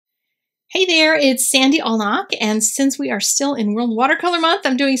Hey there, it's Sandy Allnock, and since we are still in World Watercolor Month,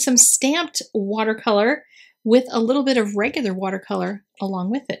 I'm doing some stamped watercolor with a little bit of regular watercolor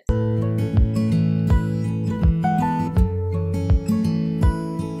along with it.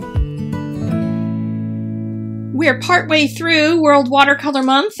 We're partway through World Watercolor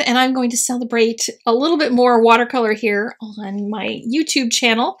Month, and I'm going to celebrate a little bit more watercolor here on my YouTube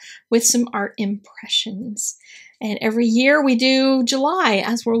channel with some art impressions. And every year we do July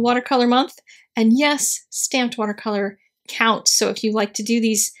as World Watercolor Month. And yes, stamped watercolor counts. So if you like to do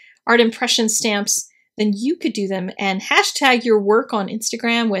these art impression stamps, then you could do them and hashtag your work on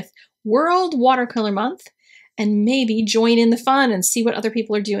Instagram with World Watercolor Month and maybe join in the fun and see what other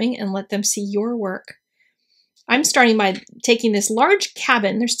people are doing and let them see your work. I'm starting by taking this large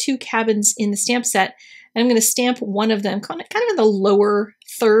cabin. There's two cabins in the stamp set, and I'm going to stamp one of them kind of in the lower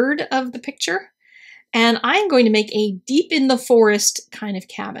third of the picture. And I'm going to make a deep in the forest kind of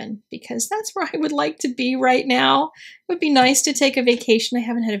cabin because that's where I would like to be right now. It would be nice to take a vacation. I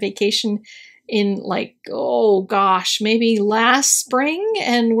haven't had a vacation in like, oh gosh, maybe last spring,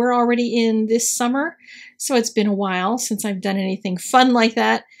 and we're already in this summer. So it's been a while since I've done anything fun like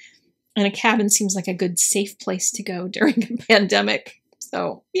that. And a cabin seems like a good safe place to go during a pandemic.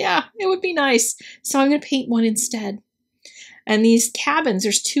 So yeah, it would be nice. So I'm going to paint one instead. And these cabins,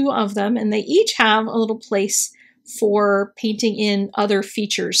 there's two of them, and they each have a little place for painting in other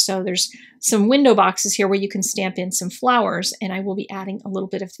features. So there's some window boxes here where you can stamp in some flowers, and I will be adding a little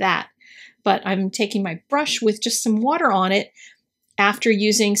bit of that. But I'm taking my brush with just some water on it after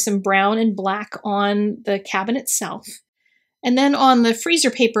using some brown and black on the cabin itself. And then on the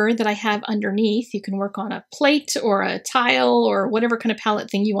freezer paper that I have underneath, you can work on a plate or a tile or whatever kind of palette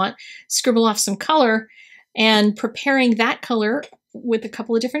thing you want, scribble off some color, and preparing that color with a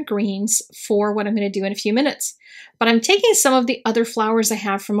couple of different greens for what I'm going to do in a few minutes. But I'm taking some of the other flowers I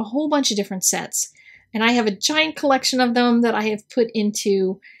have from a whole bunch of different sets. And I have a giant collection of them that I have put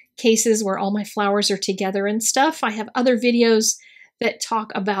into cases where all my flowers are together and stuff. I have other videos that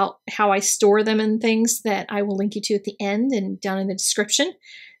talk about how I store them and things that I will link you to at the end and down in the description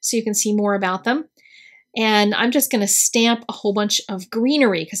so you can see more about them. And I'm just going to stamp a whole bunch of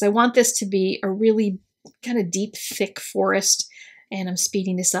greenery because I want this to be a really kind of deep, thick forest. And I'm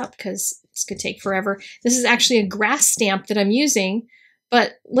speeding this up because this could take forever. This is actually a grass stamp that I'm using,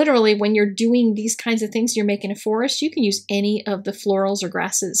 but literally when you're doing these kinds of things, you're making a forest, you can use any of the florals or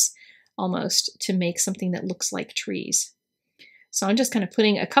grasses almost to make something that looks like trees. So I'm just kind of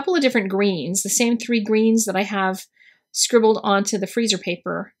putting a couple of different greens. The same three greens that I have scribbled onto the freezer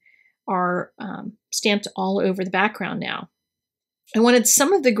paper are stamped all over the background now. I wanted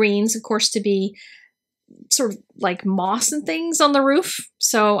some of the greens, of course, to be sort of like moss and things on the roof.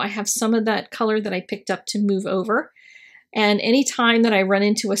 So I have some of that color that I picked up to move over. And anytime that I run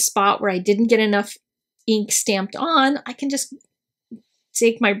into a spot where I didn't get enough ink stamped on, I can just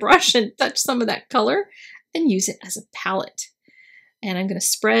take my brush and touch some of that color and use it as a palette. And I'm going to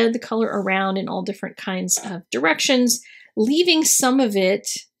spread the color around in all different kinds of directions, leaving some of it,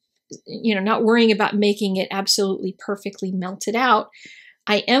 you know, not worrying about making it absolutely perfectly melted out.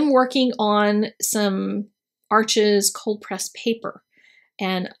 I am working on some Arches cold pressed paper.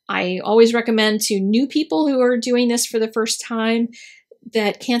 And I always recommend to new people who are doing this for the first time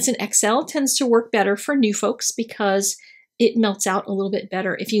that Canson XL tends to work better for new folks because it melts out a little bit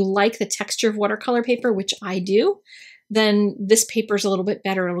better. If you like the texture of watercolor paper, which I do, then this paper is a little bit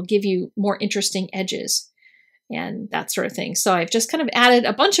better. It'll give you more interesting edges and that sort of thing. So I've just kind of added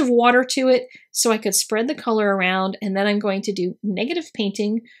a bunch of water to it so I could spread the color around, and then I'm going to do negative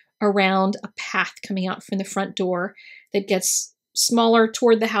painting around a path coming out from the front door that gets smaller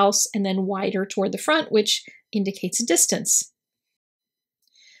toward the house and then wider toward the front, which indicates a distance.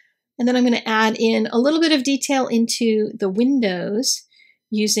 And then I'm going to add in a little bit of detail into the windows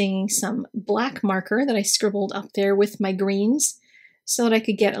using some black marker that I scribbled up there with my greens so that I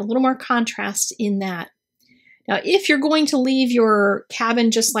could get a little more contrast in that. Now, if you're going to leave your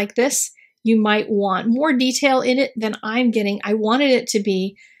cabin just like this, you might want more detail in it than I'm getting. I wanted it to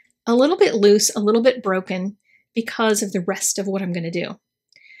be a little bit loose, a little bit broken because of the rest of what I'm going to do.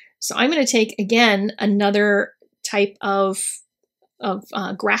 So I'm going to take, again, another type of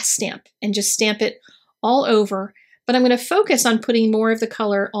grass stamp and just stamp it all over. But I'm going to focus on putting more of the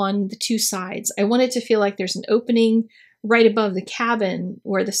color on the two sides. I want it to feel like there's an opening right above the cabin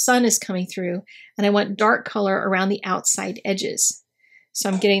where the sun is coming through, and I want dark color around the outside edges. So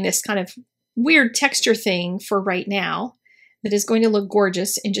I'm getting this kind of weird texture thing for right now that is going to look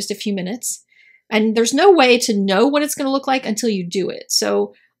gorgeous in just a few minutes. And there's no way to know what it's going to look like until you do it.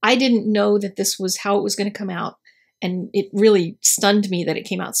 So I didn't know that this was how it was going to come out And it really stunned me that it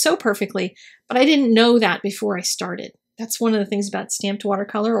came out so perfectly, but I didn't know that before I started. That's one of the things about stamped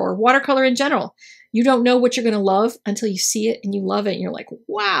watercolor or watercolor in general. You don't know what you're going to love until you see it and you love it and you're like,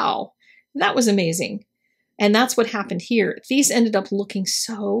 wow, that was amazing. And that's what happened here. These ended up looking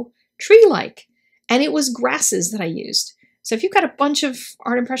so tree-like, and it was grasses that I used. So if you've got a bunch of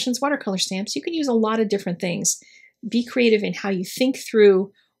Art Impressions watercolor stamps, you can use a lot of different things. Be creative in how you think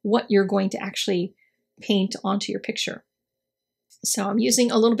through what you're going to actually paint onto your picture. So I'm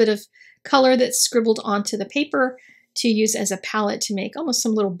using a little bit of color that's scribbled onto the paper to use as a palette to make almost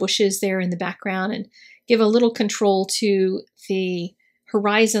some little bushes there in the background and give a little control to the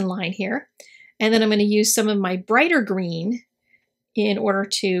horizon line here. And then I'm going to use some of my brighter green in order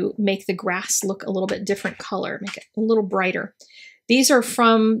to make the grass look a little bit different color, make it a little brighter. These are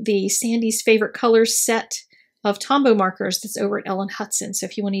from the Sandy's Favorite Colors set of Tombow markers that's over at Ellen Hudson. So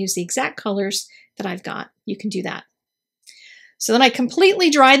if you want to use the exact colors that I've got, you can do that. So then I completely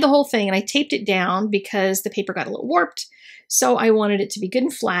dried the whole thing and I taped it down because the paper got a little warped. So I wanted it to be good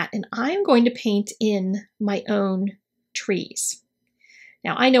and flat, and I'm going to paint in my own trees.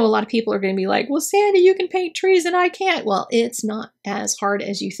 Now I know a lot of people are going to be like, well, Sandy, you can paint trees and I can't. Well, it's not as hard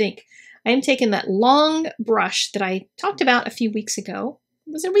as you think. I am taking that long brush that I talked about a few weeks ago.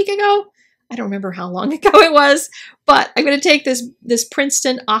 Was it a week ago? I don't remember how long ago it was, but I'm going to take this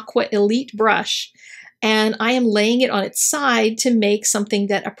Princeton Aqua Elite brush, and I am laying it on its side to make something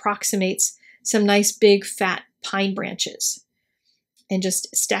that approximates some nice big fat pine branches, and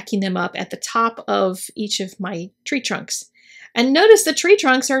just stacking them up at the top of each of my tree trunks. And notice the tree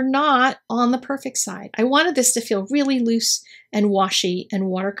trunks are not on the perfect side. I wanted this to feel really loose and washy and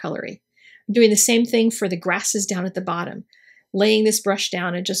watercolory. I'm doing the same thing for the grasses down at the bottom, laying this brush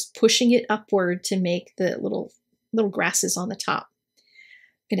down and just pushing it upward to make the little grasses on the top.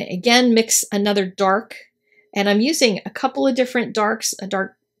 I'm going to again mix another dark, and I'm using a couple of different darks, a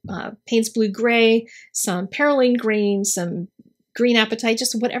dark Payne's Blue Gray, some Perylene Green, some Green Apatite,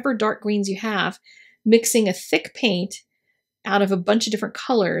 just whatever dark greens you have, mixing a thick paint out of a bunch of different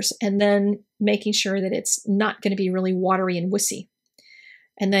colors, and then making sure that it's not going to be really watery and wussy.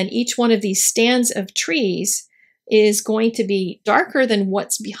 And then each one of these stands of trees is going to be darker than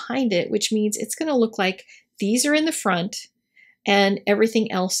what's behind it, which means it's going to look like these are in the front and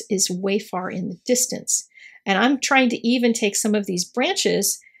everything else is way far in the distance. And I'm trying to even take some of these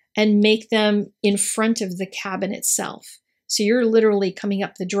branches and make them in front of the cabin itself. So you're literally coming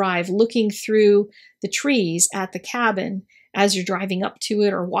up the drive, looking through the trees at the cabin as you're driving up to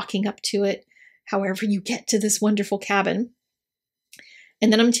it or walking up to it, however you get to this wonderful cabin.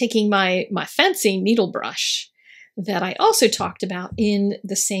 And then I'm taking my fancy needle brush that I also talked about in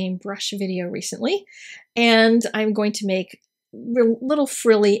the same brush video recently, and I'm going to make little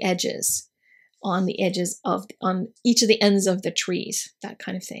frilly edges on the edges of, on each of the ends of the trees, that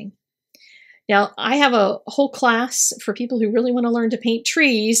kind of thing. Now, I have a whole class for people who really want to learn to paint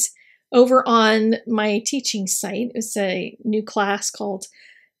trees over on my teaching site. It's a new class called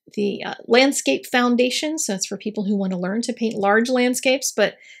the Landscape Foundation. So it's for people who want to learn to paint large landscapes,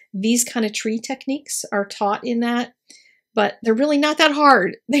 but these kind of tree techniques are taught in that, but they're really not that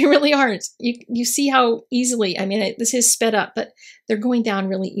hard. They really aren't. You see how easily, I mean, this is sped up, but they're going down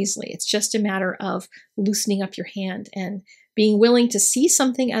really easily. It's just a matter of loosening up your hand and being willing to see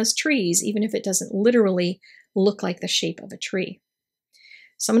something as trees, even if it doesn't literally look like the shape of a tree.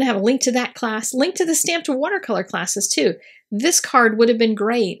 So I'm going to have a link to that class, link to the stamped watercolor classes too. This card would have been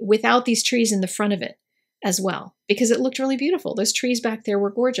great without these trees in the front of it as well, because it looked really beautiful. Those trees back there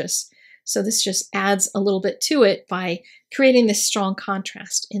were gorgeous. So this just adds a little bit to it by creating this strong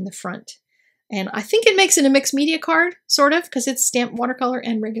contrast in the front. And I think it makes it a mixed media card, sort of, because it's stamped watercolor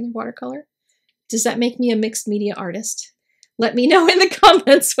and regular watercolor. Does that make me a mixed media artist? Let me know in the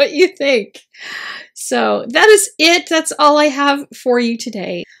comments what you think. So that is it. That's all I have for you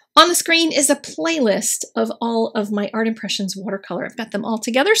today. On the screen is a playlist of all of my Art Impressions watercolor. I've got them all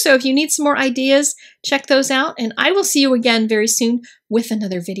together, so if you need some more ideas, check those out, and I will see you again very soon with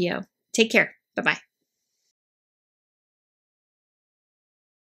another video. Take care. Bye-bye.